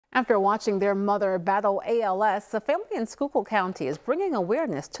After watching their mother battle ALS, a family in Schuylkill County is bringing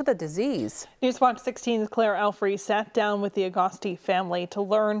awareness to the disease. Newswatch 16's Claire Alfrey sat down with the Agosti family to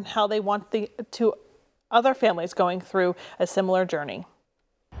learn how they want other families going through a similar journey.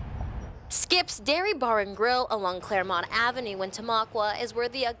 Skip's Dairy Bar and Grill along Claremont Avenue in Tamaqua is where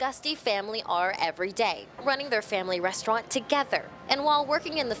the Agosti family are every day, running their family restaurant together. And while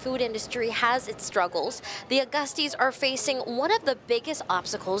working in the food industry has its struggles, the Agostis are facing one of the biggest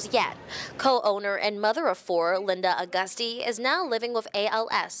obstacles yet. Co-owner and mother of four, Linda Agosti, is now living with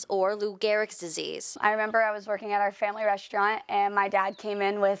ALS, or Lou Gehrig's disease. I remember I was working at our family restaurant and my dad came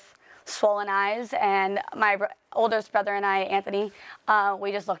in with swollen eyes, and my oldest brother and I, Anthony,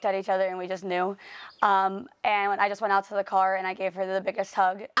 we just looked at each other and we just knew. And I just went out to the car and I gave her the biggest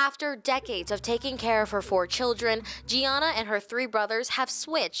hug. After decades of taking care of her four children, Gianna and her three brothers have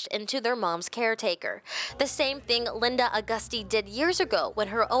switched into their mom's caretaker. The same thing Linda Agosti did years ago when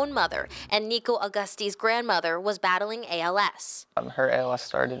her own mother and Nico Agosti's grandmother was battling ALS. Her ALS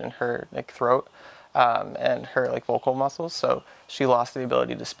started in her throat and her vocal muscles, so she lost the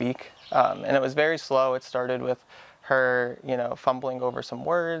ability to speak. And it was very slow. It started with her, fumbling over some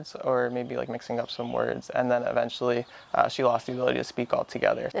words or maybe mixing up some words, and then eventually she lost the ability to speak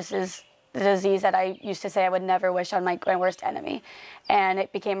altogether. This is the disease that I used to say I would never wish on my worst enemy, and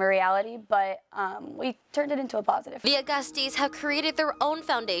it became a reality, but we turned it into a positive. The Agostis have created their own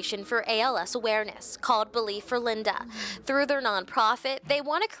foundation for ALS awareness called Believe for Linda. Through their nonprofit, they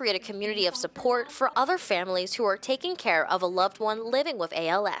want to create a community of support for other families who are taking care of a loved one living with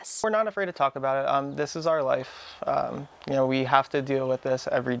ALS. We're not afraid to talk about it. This is our life. We have to deal with this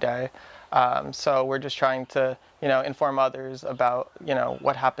every day. So we're just trying to, inform others about,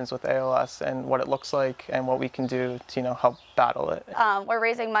 what happens with ALS and what it looks like and what we can do to, help battle it. We're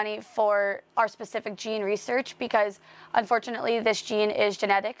raising money for our specific gene research because, unfortunately, this gene is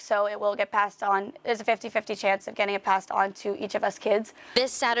genetic, so it will get passed on. There's a 50-50 chance of getting it passed on to each of us kids.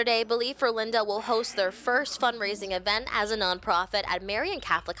 This Saturday, Believe for Linda will host their first fundraising event as a nonprofit at Marian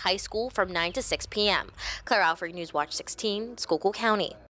Catholic High School from 9 to 6 p.m. Claire Alfrey, Newswatch 16, Schuylkill County.